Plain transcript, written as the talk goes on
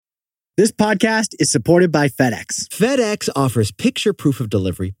This podcast is supported by FedEx. FedEx offers picture proof of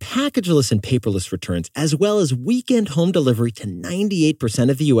delivery, packageless and paperless returns, as well as weekend home delivery to 98%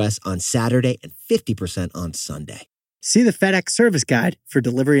 of the U.S. on Saturday and 50% on Sunday. See the FedEx service guide for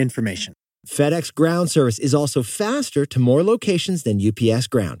delivery information. FedEx Ground service is also faster to more locations than UPS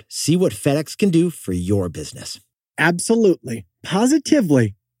Ground. See what FedEx can do for your business. Absolutely.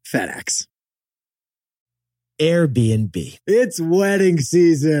 Positively FedEx. Airbnb. It's wedding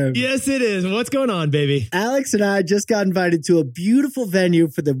season. Yes, it is. What's going on, baby? Alex and I just got invited to a beautiful venue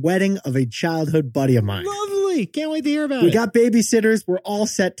for the wedding of a childhood buddy of mine. Lovely. Can't wait to hear about it. We got babysitters. We're all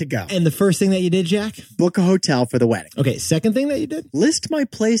set to go. And the first thing that you did, Jack? Book a hotel for the wedding. Okay, second thing that you did? List my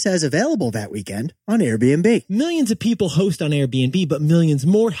place as available that weekend on Airbnb. Millions of people host on Airbnb, but millions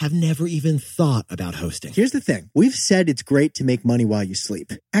more have never even thought about hosting. Here's the thing. We've said it's great to make money while you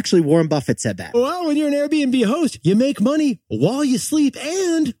sleep. Actually, Warren Buffett said that. Well, when you're an Airbnb host, you make money while you sleep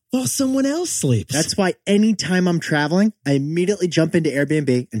and while someone else sleeps. That's why anytime I'm traveling, I immediately jump into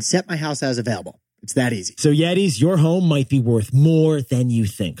Airbnb and set my house as available. It's that easy. So Yetis, your home might be worth more than you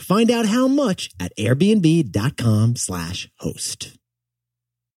think. Find out how much at airbnb.com/host.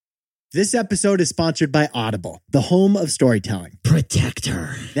 This episode is sponsored by Audible, the home of storytelling.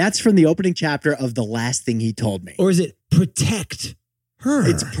 Protector. That's from the opening chapter of The Last Thing He Told Me. Or is it protect her?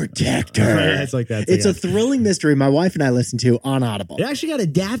 It's Protector. Yeah, it's like that. It's a thrilling mystery my wife and I listen to on Audible. It actually got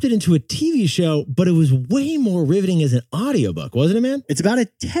adapted into a TV show, but it was way more riveting as an audiobook, wasn't it, man? It's about a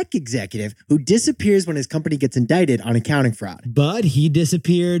tech executive who disappears when his company gets indicted on accounting fraud. But he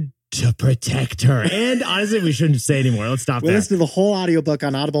disappeared to protect her. And honestly, we shouldn't say anymore. Let's stop We'll there. listen to the whole audiobook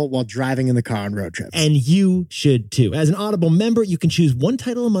on Audible while driving in the car on road trips. And you should too. As an Audible member, you can choose one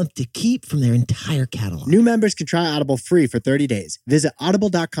title a month to keep from their entire catalog. New members can try Audible free for 30 days. Visit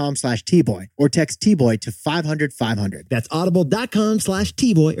audible.com/tboy or text T-Boy to 500-500. That's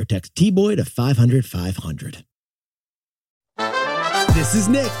audible.com/T-Boy or text T-Boy to 500-500. This is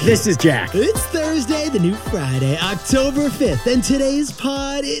Nick. This is Jack. It's Thursday, the new Friday, October 5th. And today's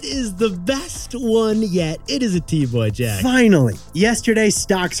pod, it is the best one yet. It is a T-Boy, Jack. Finally, yesterday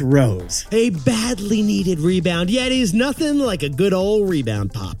stocks rose. A badly needed rebound. Yetis, nothing like a good old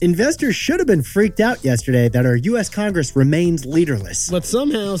rebound pop. Investors should have been freaked out yesterday that our U.S. Congress remains leaderless. But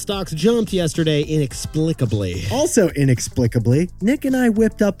somehow stocks jumped yesterday inexplicably. Also inexplicably, Nick and I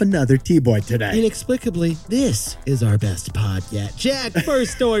whipped up another T-Boy today. Inexplicably, this is our best pod yet. Jack,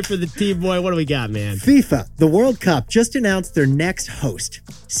 first story for the T-Boy. What do we got, man? FIFA, the World Cup, just announced their next host.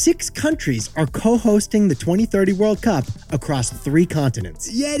 6 countries are co-hosting the 2030 World Cup across 3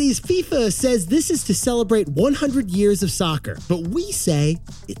 continents. Yetis, FIFA says this is to celebrate 100 years of soccer, but we say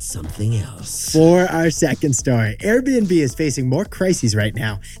it's something else. For our second story, Airbnb is facing more crises right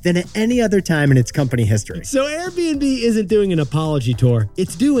now than at any other time in its company history. So Airbnb isn't doing an apology tour.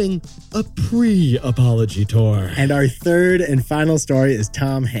 It's doing a pre-apology tour. And our third and final story is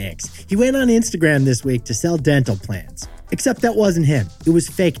Tom Hanks. He went on Instagram this week to sell dental plans. Except that wasn't him. It was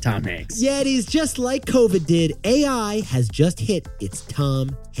fake Tom Hanks. Yetis, just like COVID did, AI has just hit its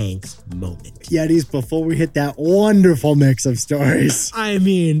Tom Hanks moment. Yetis, before we hit that wonderful mix of stories. I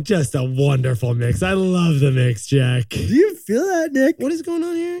mean, just a wonderful mix. I love the mix, Jack. Do you feel that, Nick? What is going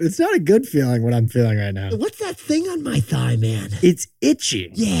on here? It's not a good feeling what I'm feeling right now. What's that thing on my thigh, man? It's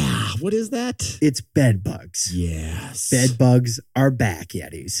itching. Yeah, what is that? It's bed bugs. Yes. Bed bugs are back,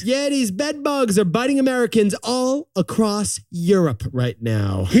 Yetis. Yetis, bed bugs are biting Americans all across Europe right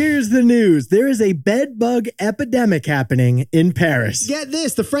now. Here's the news. There is a bed bug epidemic happening in Paris. Get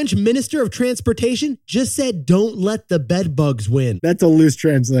this, the French Minister of Transportation just said don't let the bed bugs win. That's a loose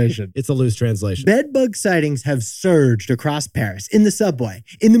translation. It's a loose translation. Bed bug sightings have surged across Paris, in the subway,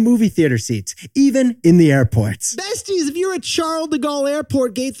 in the movie theater seats, even in the airports. Besties, if you're at Charles de Gaulle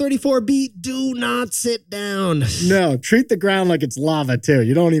Airport, Gate 34B, do not sit down. No, treat the ground like it's lava, too.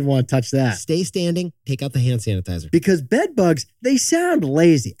 You don't even want to touch that. Stay standing, take out the hand sanitizer. Because bed bugs, they sound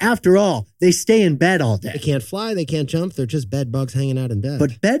lazy. After all, they stay in bed all day. They can't fly, they can't jump, they're just bed bugs hanging out in bed.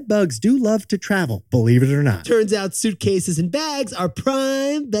 But bed bugs do love to travel, believe it or not. Turns out suitcases and bags are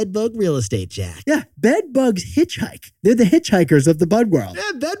prime bed bug real estate, Jack. Yeah, bed bugs hitchhike. They're the hitchhikers of the bud world.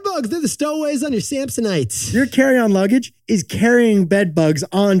 Yeah, bed bugs, they're the stowaways on your Samsonites. Your carry-on luggage is carrying bed bugs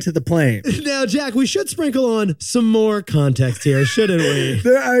onto the plane. Now, Jack, we should sprinkle on some more context here, shouldn't we?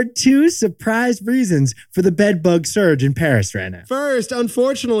 There are 2 surprise reasons for the bed bug surge in Paris right now. First,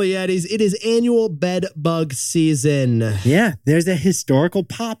 unfortunately, Eddies, it is annual bed bug season. Yeah, there's a historical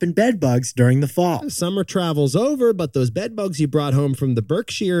pop in bed bugs during the fall. Summer travel's over, but those bed bugs you brought home from the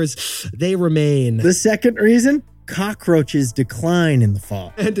Berkshires, they remain. The second reason? cockroaches decline in the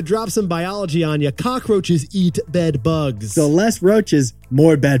fall. And to drop some biology on you, cockroaches eat bed bugs. So less roaches,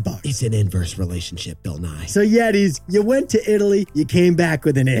 more bed bugs. It's an inverse relationship, Bill Nye. So Yetis, you went to Italy, you came back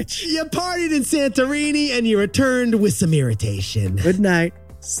with an itch. You partied in Santorini and you returned with some irritation. Good night,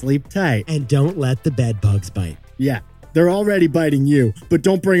 sleep tight. And don't let the bed bugs bite. Yeah. They're already biting you, but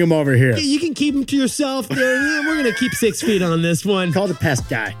don't bring them over here. You can keep them to yourself. We're going to keep 6 feet on this one. Call the pest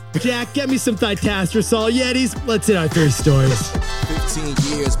guy. Jack, get me some thitastrosol. Yetis, let's hit our first stories.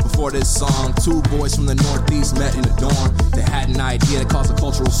 15 years before this song, 2 boys from the Northeast met in the dorm. They had an idea that caused a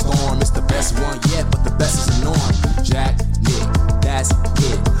cultural storm. It's the best one yet, but the best is the norm. Jack, Nick, that's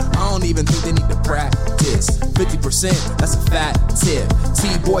it. I don't even think they need to practice. 50%, that's a fat tip.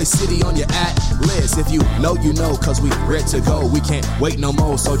 T-Boy City on your at-list. If you know, you know, cause we ready to go. We can't wait no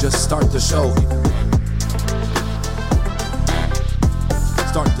more, so just start the show.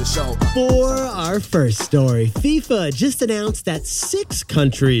 Start the show. For our first story, FIFA just announced that 6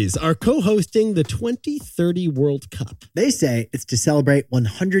 countries are co-hosting the 2030 World Cup. They say it's to celebrate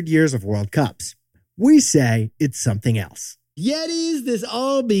 100 years of World Cups. We say it's something else. Yetis, this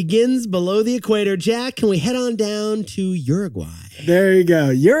all begins below the equator. Jack, can we head on down to Uruguay? There you go.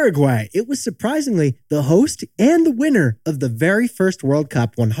 Uruguay. It was surprisingly the host and the winner of the very first World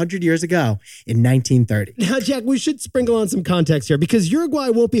Cup 100 years ago in 1930. Now, Jack, we should sprinkle on some context here because Uruguay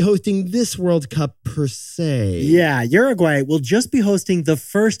won't be hosting this World Cup per se. Yeah, Uruguay will just be hosting the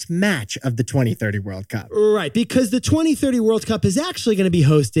first match of the 2030 World Cup. Right, because the 2030 World Cup is actually going to be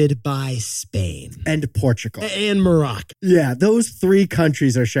hosted by Spain. And Portugal. And Morocco. Yeah, those 3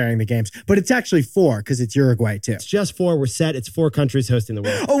 countries are sharing the games. But it's actually 4 because it's Uruguay too. It's just 4. We're set. It's 4 countries hosting the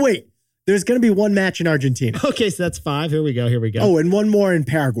World Cup. Oh, wait. There's going to be 1 match in Argentina. Okay, so that's 5. Here we go. Oh, and 1 more in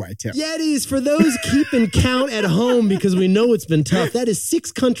Paraguay too. Yetis, for those keeping count at home because we know it's been tough, that is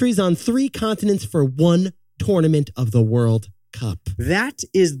 6 countries on 3 continents for 1 tournament of the World Cup. That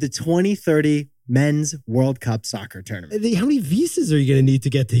is the 2030 Men's World Cup soccer tournament. How many visas are you going to need to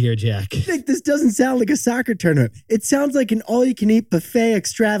get to here, Jack? Nick, this doesn't sound like a soccer tournament. It sounds like an all-you-can-eat buffet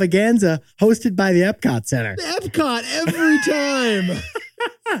extravaganza hosted by the Epcot Center. Epcot every time.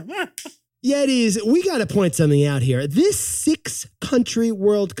 Yetis, we got to point something out here. This 6-country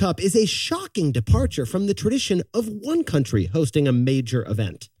World Cup is a shocking departure from the tradition of 1 country hosting a major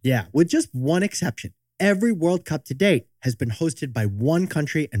event. Yeah, with just 1 exception. Every World Cup to date has been hosted by 1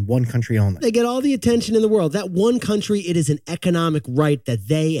 country and 1 country only. They get all the attention in the world. That 1 country, it is an economic right that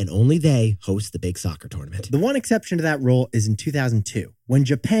they and only they host the big soccer tournament. The 1 exception to that rule is in 2002, when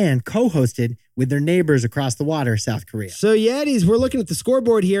Japan co-hosted with their neighbors across the water, South Korea. So, Yetis, we're looking at the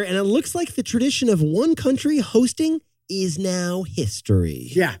scoreboard here, and it looks like the tradition of 1 country hosting is now history.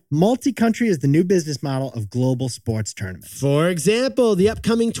 Yeah, multi-country is the new business model of global sports tournaments. For example, the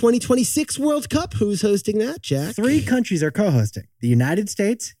upcoming 2026 World Cup. Who's hosting that, Jack? 3 countries are co-hosting: the United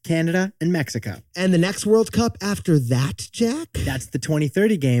States, Canada, and Mexico. And the next World Cup after that, Jack? That's the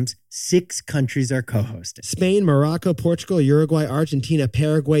 2030 games. 6 countries are co-hosting. Spain, Morocco, Portugal, Uruguay, Argentina,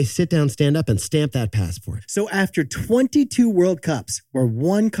 Paraguay. Sit down, stand up, and stamp that passport. So after 22 World Cups where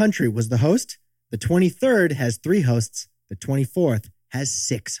 1 country was the host, the 23rd has 3 hosts. The 24th has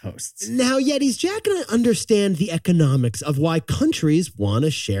 6 hosts. Now, Yetis, Jack and I understand the economics of why countries want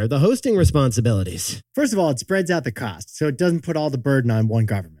to share the hosting responsibilities. First of all, it spreads out the cost, so it doesn't put all the burden on 1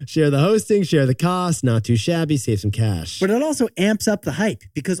 government. Share the hosting, share the cost, not too shabby, save some cash. But it also amps up the hype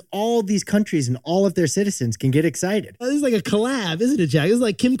because all these countries and all of their citizens can get excited. This is like a collab, isn't it, Jack? This is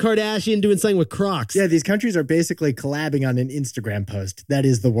like Kim Kardashian doing something with Crocs. Yeah, these countries are basically collabing on an Instagram post. That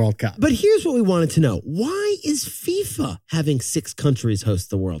is the World Cup. But here's what we wanted to know. Why is FIFA having 6 countries host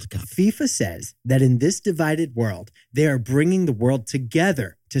the World Cup? FIFA says that in this divided world, they are bringing the world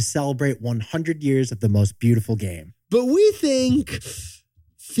together to celebrate 100 years of the most beautiful game. But we think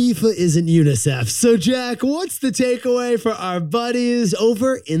FIFA isn't UNICEF. So, Jack, what's the takeaway for our buddies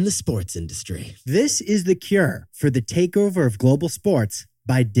over in the sports industry? This is the cure for the takeover of global sports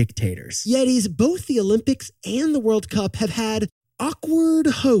by dictators. Yetis, both the Olympics and the World Cup have had awkward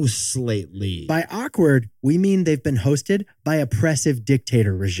hosts lately. By awkward, we mean they've been hosted by oppressive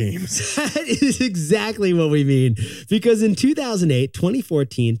dictator regimes. That is exactly what we mean. Because in 2008,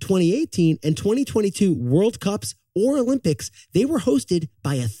 2014, 2018, and 2022 World Cups or Olympics, they were hosted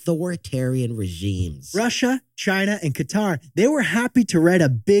by authoritarian regimes. Russia, China, and Qatar, they were happy to write a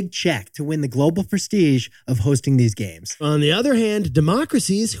big check to win the global prestige of hosting these games. On the other hand,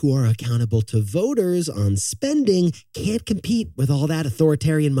 democracies who are accountable to voters on spending can't compete with all that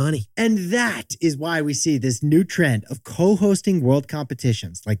authoritarian money. And that is why we see this new trend of co-hosting world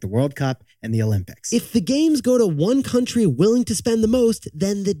competitions like the World Cup and the Olympics. If the games go to one country willing to spend the most,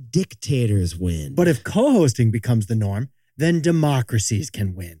 then the dictators win. But if co-hosting becomes the norm, then democracies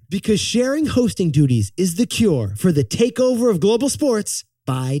can win. Because sharing hosting duties is the cure for the takeover of global sports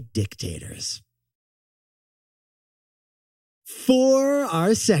by dictators. For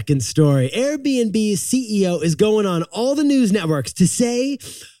our second story, Airbnb's CEO is going on all the news networks to say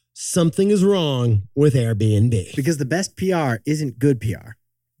something is wrong with Airbnb. Because the best PR isn't good PR.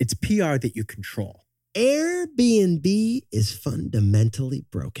 It's PR that you control. Airbnb is fundamentally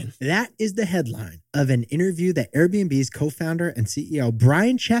broken. That is the headline of an interview that Airbnb's co-founder and CEO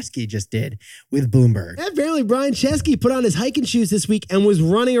Brian Chesky just did with Bloomberg. Apparently, Brian Chesky put on his hiking shoes this week and was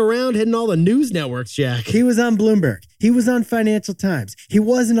running around hitting all the news networks, Jack. He was on Bloomberg. He was on Financial Times. He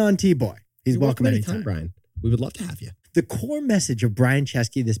wasn't on T-Boy. He's welcome anytime, Brian. We would love to have you. The core message of Brian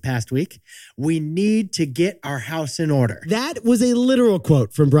Chesky this past week, we need to get our house in order. That was a literal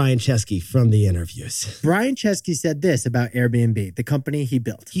quote from Brian Chesky from the interviews. Brian Chesky said this about Airbnb, the company he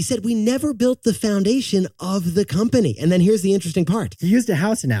built. He said, we never built the foundation of the company. And then here's the interesting part. He used a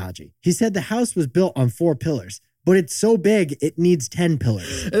house analogy. He said the house was built on 4 pillars. But it's so big, it needs 10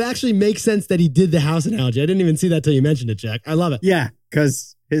 pillars. It actually makes sense that he did the house analogy. I didn't even see that till you mentioned it, Jack. I love it. Yeah,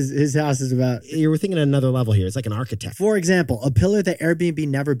 because his house is about... You were thinking at another level here. It's like an architect. For example, a pillar that Airbnb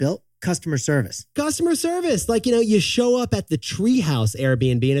never built, customer service. Customer service. Like, you show up at the treehouse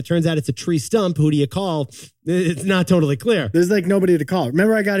Airbnb and it turns out it's a tree stump. Who do you call? It's not totally clear. There's like nobody to call.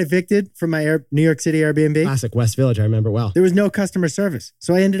 Remember I got evicted from my New York City Airbnb? Classic West Village. I remember well. There was no customer service.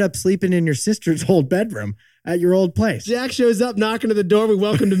 So I ended up sleeping in your sister's old bedroom at your old place. Jack shows up knocking to the door. We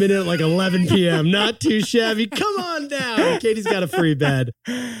welcomed him in at like 11 p.m. Not too shabby. Come on down. Katie's got a free bed.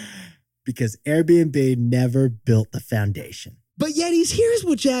 Because Airbnb never built the foundation. But yet here's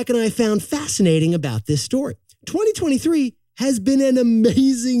what Jack and I found fascinating about this story. 2023 has been an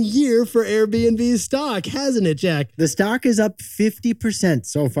amazing year for Airbnb's stock, hasn't it, Jack? The stock is up 50%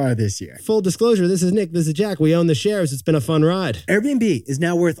 so far this year. Full disclosure, this is Nick, this is Jack. We own the shares. It's been a fun ride. Airbnb is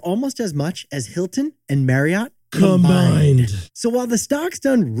now worth almost as much as Hilton and Marriott combined. So while the stock's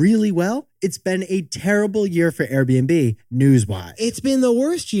done really well, it's been a terrible year for Airbnb, news-wise. It's been the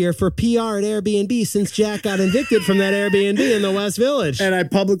worst year for PR at Airbnb since Jack got evicted from that Airbnb in the West Village. And I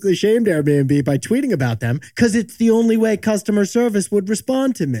publicly shamed Airbnb by tweeting about them because it's the only way customer service would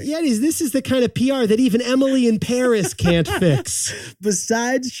respond to me. Yetis, this is the kind of PR that even Emily in Paris can't fix.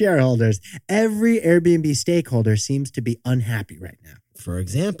 Besides shareholders, every Airbnb stakeholder seems to be unhappy right now. For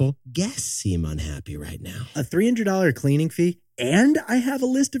example, guests seem unhappy right now. A $300 cleaning fee, and I have a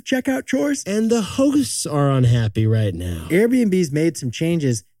list of checkout chores. And the hosts are unhappy right now. Airbnb's made some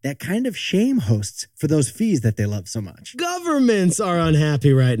changes that kind of shame hosts for those fees that they love so much. Governments are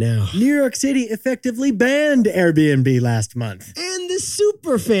unhappy right now. New York City effectively banned Airbnb last month. And the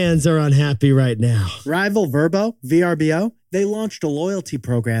super fans are unhappy right now. Rival Vrbo, VRBO, they launched a loyalty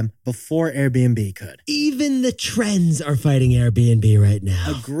program before Airbnb could. Even the trends are fighting Airbnb right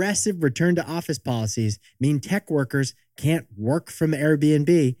now. Aggressive return to office policies mean tech workers can't work from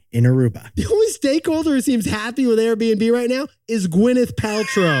Airbnb in Aruba. The only stakeholder who seems happy with Airbnb right now is Gwyneth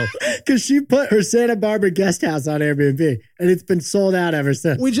Paltrow. Because she put her Santa Barbara guest house on Airbnb, and it's been sold out ever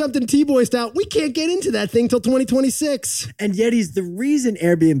since. We jumped in T-Boy style. We can't get into that thing till 2026. And Yetis, the reason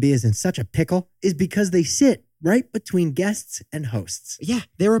Airbnb is in such a pickle is because they sit right between guests and hosts. Yeah,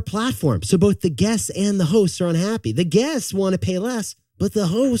 they're a platform, so both the guests and the hosts are unhappy. The guests want to pay less, but the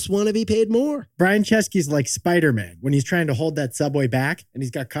hosts want to be paid more. Brian Chesky's like Spider-Man when he's trying to hold that subway back and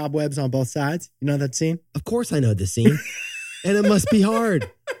he's got cobwebs on both sides. You know that scene? Of course I know the scene. And it must be hard.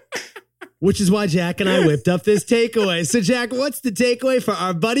 Which is why Jack and I whipped up this takeaway. So Jack, what's the takeaway for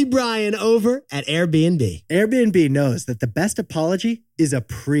our buddy Brian over at Airbnb? Airbnb knows that the best apology is a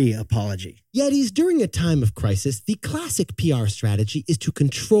pre-apology. Yetis, during a time of crisis, the classic PR strategy is to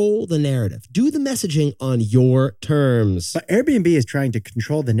control the narrative. Do the messaging on your terms. But Airbnb is trying to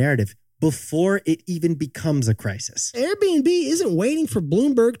control the narrative before it even becomes a crisis. Airbnb isn't waiting for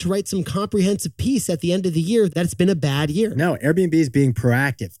Bloomberg to write some comprehensive piece at the end of the year that it's been a bad year. No, Airbnb is being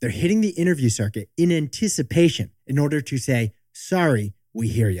proactive. They're hitting the interview circuit in anticipation in order to say, sorry, we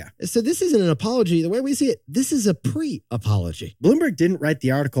hear you. So this isn't an apology. The way we see it, this is a pre-apology. Bloomberg didn't write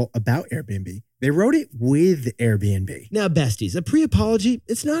the article about Airbnb. They wrote it with Airbnb. Now, besties, a pre-apology,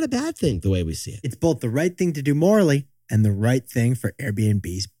 it's not a bad thing the way we see it. It's both the right thing to do morally and the right thing for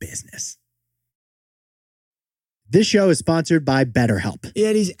Airbnb's business. This show is sponsored by BetterHelp.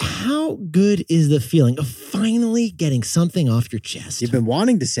 Yetis, how good is the feeling of finally getting something off your chest? You've been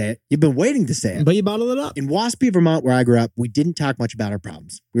wanting to say it. You've been waiting to say it. But you bottle it up. In Waspy, Vermont, where I grew up, we didn't talk much about our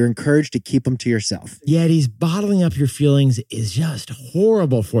problems. We were encouraged to keep them to yourself. Yetis, bottling up your feelings is just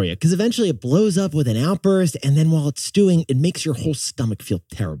horrible for you because eventually it blows up with an outburst, and then while it's stewing, it makes your whole stomach feel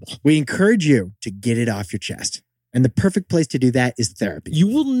terrible. We encourage you to get it off your chest. And the perfect place to do that is therapy. You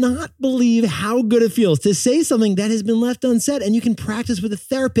will not believe how good it feels to say something that has been left unsaid, and you can practice with a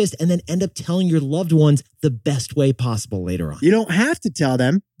therapist and then end up telling your loved ones the best way possible later on. You don't have to tell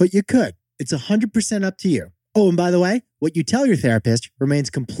them, but you could. It's 100% up to you. Oh, and by the way, what you tell your therapist remains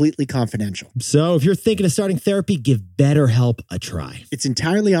completely confidential. So if you're thinking of starting therapy, give BetterHelp a try. It's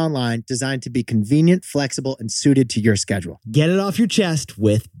entirely online, designed to be convenient, flexible, and suited to your schedule. Get it off your chest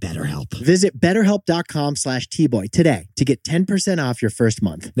with BetterHelp. Visit BetterHelp.com/tboy today to get 10% off your first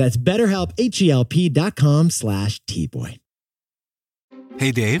month. That's BetterHelp, HELP.com/tboy.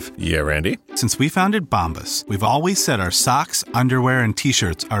 Hey, Dave. Yeah, Randy? Since we founded Bombas, we've always said our socks, underwear, and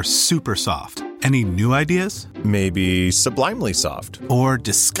T-shirts are super soft. Any new ideas? Maybe sublimely soft. Or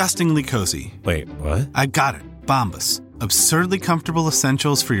disgustingly cozy. Wait, what? I got it. Bombas. Absurdly comfortable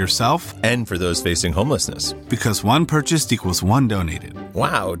essentials for yourself and for those facing homelessness. Because one purchased equals one donated.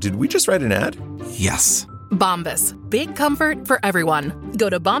 Wow, did we just write an ad? Yes. Bombas. Big comfort for everyone. Go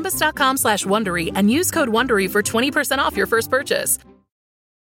to bombas.com/Wondery and use code Wondery for 20% off your first purchase.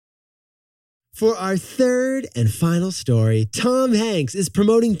 For our third and final story, Tom Hanks is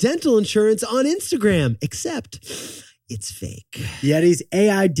promoting dental insurance on Instagram, except it's fake. Yeti's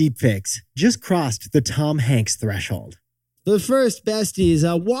AI deepfakes just crossed the Tom Hanks threshold. The first, besties,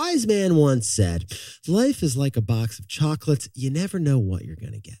 a wise man once said, life is like a box of chocolates. You never know what you're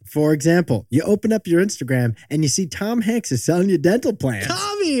going to get. For example, you open up your Instagram and you see Tom Hanks is selling you dental plans.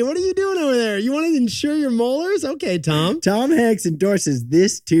 Tommy, what are you doing over there? You want to insure your molars? Okay, Tom. Tom Hanks endorses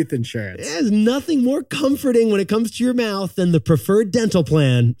this tooth insurance. There's nothing more comforting when it comes to your mouth than the preferred dental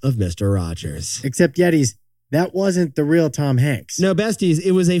plan of Mr. Rogers. Except Yetis, that wasn't the real Tom Hanks. No, besties,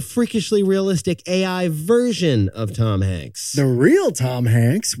 it was a freakishly realistic AI version of Tom Hanks. The real Tom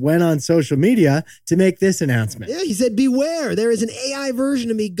Hanks went on social media to make this announcement. Yeah, he said, beware, there is an AI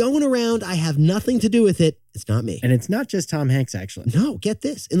version of me going around. I have nothing to do with it. It's not me. And it's not just Tom Hanks, actually. No, get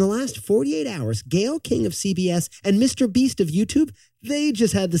this. In the last 48 hours, Gayle King of CBS and Mr. Beast of YouTube, they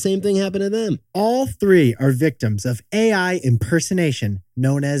just had the same thing happen to them. All three are victims of AI impersonation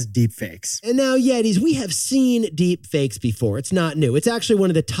known as deepfakes. And now, Yetis, we have seen deepfakes before. It's not new. It's actually one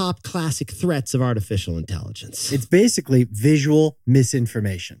of the top classic threats of artificial intelligence. It's basically visual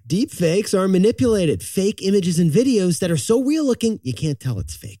misinformation. Deepfakes are manipulated, fake images and videos that are so real looking, you can't tell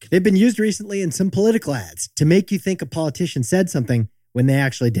it's fake. They've been used recently in some political ads to make you think a politician said something when they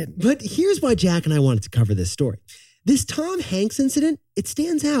actually didn't. But here's why Jack and I wanted to cover this story. This Tom Hanks incident, it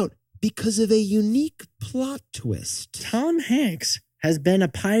stands out because of a unique plot twist. Tom Hanks has been a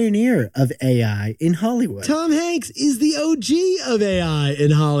pioneer of AI in Hollywood. Tom Hanks is the OG of AI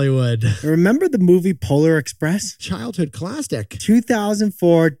in Hollywood. Remember the movie Polar Express? Childhood classic.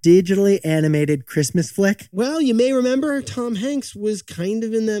 2004 digitally animated Christmas flick? Well, you may remember Tom Hanks was kind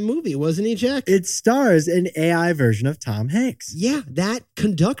of in that movie, wasn't he, Jack? It stars an AI version of Tom Hanks. Yeah, that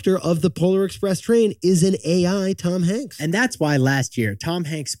conductor of the Polar Express train is an AI Tom Hanks. And that's why last year, Tom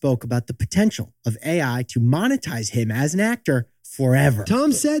Hanks spoke about the potential of AI to monetize him as an actor forever.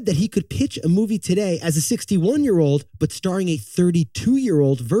 Tom said that he could pitch a movie today as a 61-year-old, but starring a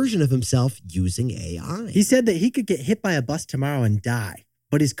 32-year-old version of himself using AI. He said that he could get hit by a bus tomorrow and die,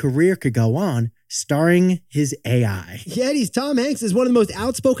 but his career could go on starring his AI. Yetis, Tom Hanks is one of the most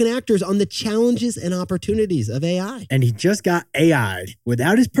outspoken actors on the challenges and opportunities of AI. And he just got AI'd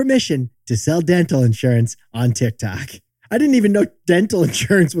without his permission to sell dental insurance on TikTok. I didn't even know dental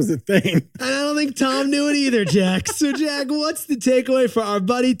insurance was a thing. And I don't think Tom knew it either, Jack. So, Jack, what's the takeaway for our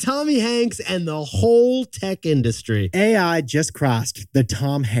buddy Tommy Hanks and the whole tech industry? AI just crossed the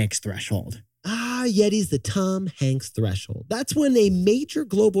Tom Hanks threshold. Yetis, the Tom Hanks threshold. That's when a major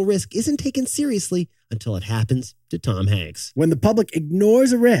global risk isn't taken seriously until it happens to Tom Hanks. When the public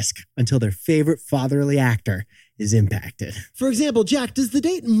ignores a risk until their favorite fatherly actor is impacted. For example, Jack, does the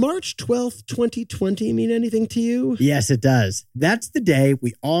date March 12th, 2020 mean anything to you? Yes, it does. That's the day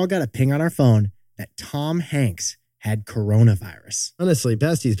we all got a ping on our phone that Tom Hanks had coronavirus. Honestly,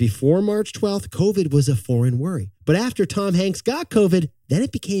 besties, before March 12th, COVID was a foreign worry. But after Tom Hanks got COVID, then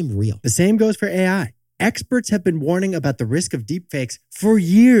it became real. The same goes for AI. experts have been warning about the risk of deepfakes for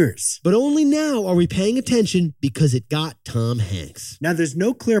years. But only now are we paying attention because it got Tom Hanks. Now, there's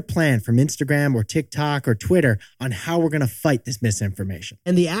no clear plan from Instagram or TikTok or Twitter on how we're going to fight this misinformation.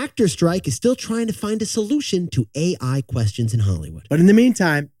 And the actor strike is still trying to find a solution to AI questions in Hollywood. But in the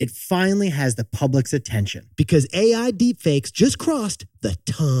meantime, it finally has the public's attention. Because AI deepfakes just crossed the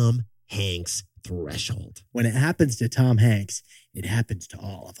Tom Hanks threshold. When it happens to Tom Hanks, it happens to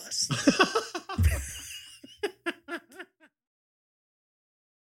all of us.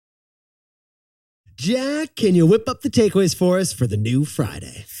 Jack, can you whip up the takeaways for us for the new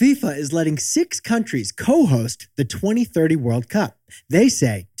Friday? FIFA is letting 6 countries co-host the 2030 World Cup. They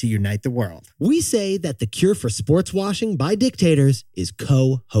say to unite the world. We say that the cure for sports washing by dictators is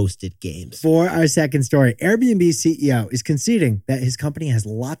co-hosted games. For our second story, Airbnb's CEO is conceding that his company has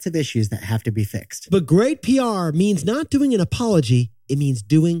lots of issues that have to be fixed. But great PR means not doing an apology, it means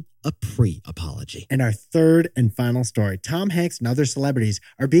doing a pre-apology. And our third and final story, Tom Hanks and other celebrities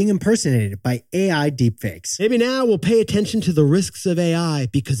are being impersonated by AI deepfakes. Maybe now we'll pay attention to the risks of AI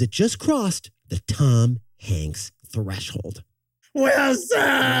because it just crossed the Tom Hanks threshold.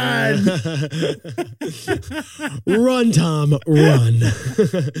 Wilson! Run, Tom, run.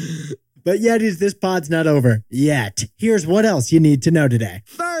 But Yetis, this pod's not over yet. Here's what else you need to know today.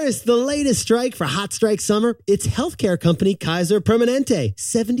 First, the latest strike for Hot Strike Summer. It's healthcare company Kaiser Permanente.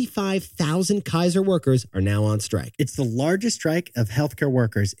 75,000 Kaiser workers are now on strike. It's the largest strike of healthcare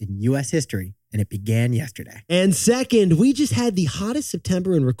workers in U.S. history, and it began yesterday. And second, we just had the hottest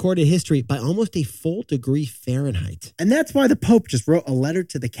September in recorded history by almost a full degree Fahrenheit. And that's why the Pope just wrote a letter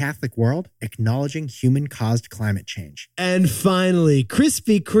to the Catholic world acknowledging human-caused climate change. And finally,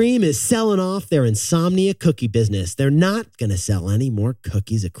 Krispy Kreme is selling off their insomnia cookie business. They're not going to sell any more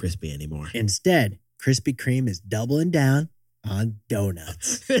cookies at Krispy anymore. Instead, Krispy Kreme is doubling down on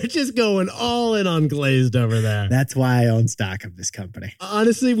donuts. They're just going all in on glazed over there. That's why I own stock of this company.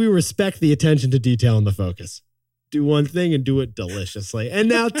 Honestly, we respect the attention to detail and the focus. Do one thing and do it deliciously. And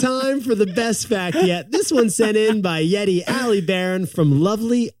now time for the best fact yet. This one sent in by Yeti Allie Barron from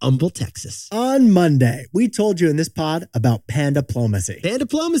lovely Humble, Texas. On Monday, we told you in this pod about panda diplomacy. Panda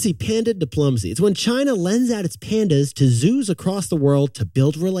diplomacy. It's when China lends out its pandas to zoos across the world to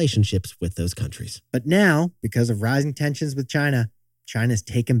build relationships with those countries. But now, because of rising tensions with China's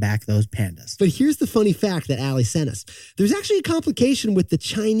taken back those pandas. But here's the funny fact that Allie sent us. There's actually a complication with the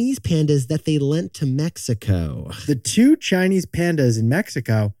Chinese pandas that they lent to Mexico. The 2 Chinese pandas in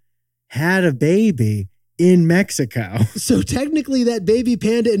Mexico had a baby in Mexico. So technically that baby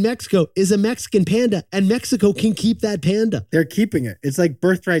panda in Mexico is a Mexican panda, and Mexico can keep that panda. They're keeping it. It's like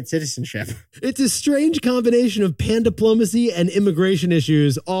birthright citizenship. It's a strange combination of panda diplomacy and immigration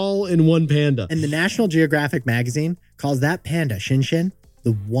issues all in one panda. And the National Geographic magazine calls that panda, Shinshin,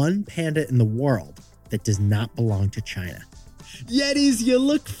 the one panda in the world that does not belong to China. Yetis, you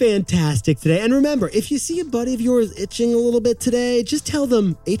look fantastic today. And remember, if you see a buddy of yours itching a little bit today, just tell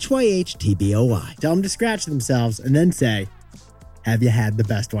them HYHTBOY. Tell them to scratch themselves and then say, have you had the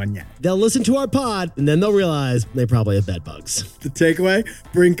best one yet? They'll listen to our pod and then they'll realize they probably have bed bugs. The takeaway,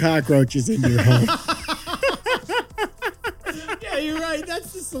 bring cockroaches into your home. Yeah, you're right.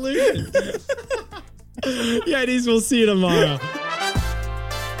 That's the solution. Yetis, we'll see you tomorrow.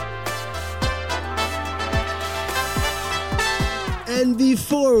 And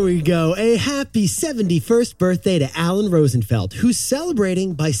before we go, a happy 71st birthday to Alan Rosenfeld, who's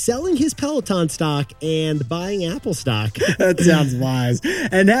celebrating by selling his Peloton stock and buying Apple stock. That sounds wise.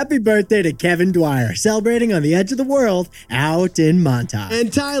 And happy birthday to Kevin Dwyer, celebrating on the edge of the world out in Montauk.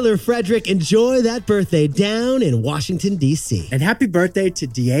 And Tyler Frederick, enjoy that birthday down in Washington, D.C. And happy birthday to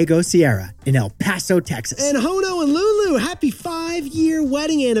Diego Sierra in El Paso, Texas. And Hono and Lulu, happy 5-year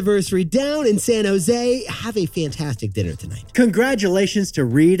wedding anniversary down in San Jose. Have a fantastic dinner tonight. Congratulations to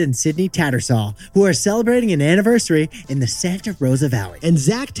Reed and Sydney Tattersall, who are celebrating an anniversary in the Santa Rosa Valley. And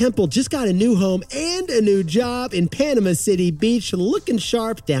Zach Temple just got a new home and a new job in Panama City Beach, looking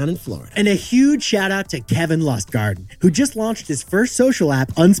sharp down in Florida. And a huge shout out to Kevin Lustgarden, who just launched his first social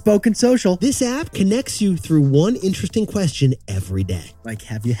app, Unspoken Social. This app connects you through one interesting question every day. Like,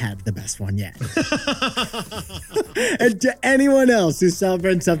 have you had the best one yet? And to anyone else who's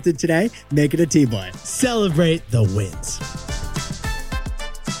celebrating something today, make it a T-boy. Celebrate the wins.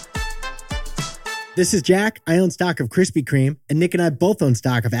 This is Jack. I own stock of Krispy Kreme, and Nick and I both own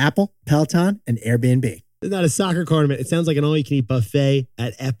stock of Apple, Peloton, and Airbnb. It's not a soccer tournament. It sounds like an all-you-can-eat buffet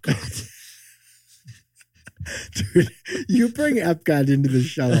at Epcot. Dude, you bring Epcot into the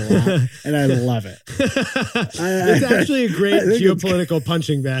show a lot, and I love it. It's actually a great geopolitical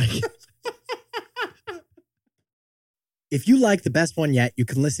punching bag. If you like The Best One Yet, you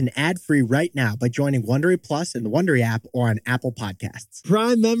can listen ad-free right now by joining Wondery Plus in the Wondery app or on Apple Podcasts.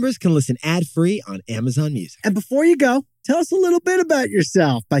 Prime members can listen ad-free on Amazon Music. And before you go, tell us a little bit about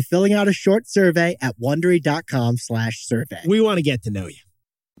yourself by filling out a short survey at Wondery.com/survey. We want to get to know you.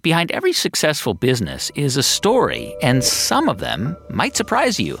 Behind every successful business is a story, and some of them might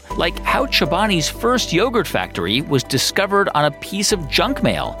surprise you, like how Chobani's first yogurt factory was discovered on a piece of junk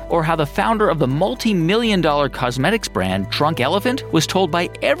mail, or how the founder of the multi-million-dollar cosmetics brand Drunk Elephant was told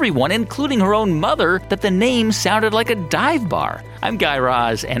by everyone, including her own mother, that the name sounded like a dive bar. I'm Guy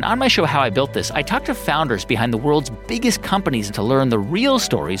Raz, and on my show How I Built This, I talk to founders behind the world's biggest companies to learn the real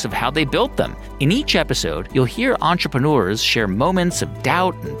stories of how they built them. In each episode, you'll hear entrepreneurs share moments of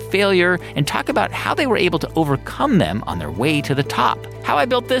doubt and failure and talk about how they were able to overcome them on their way to the top. How I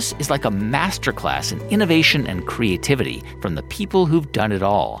Built This is like a masterclass in innovation and creativity from the people who've done it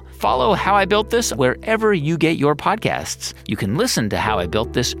all. Follow How I Built This wherever you get your podcasts. You can listen to How I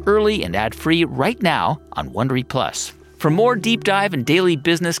Built This early and ad-free right now on Wondery Plus. For more deep dive and daily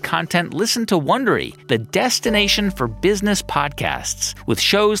business content, listen to Wondery, the destination for business podcasts. With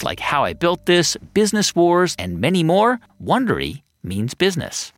shows like How I Built This, Business Wars, and many more, Wondery means business.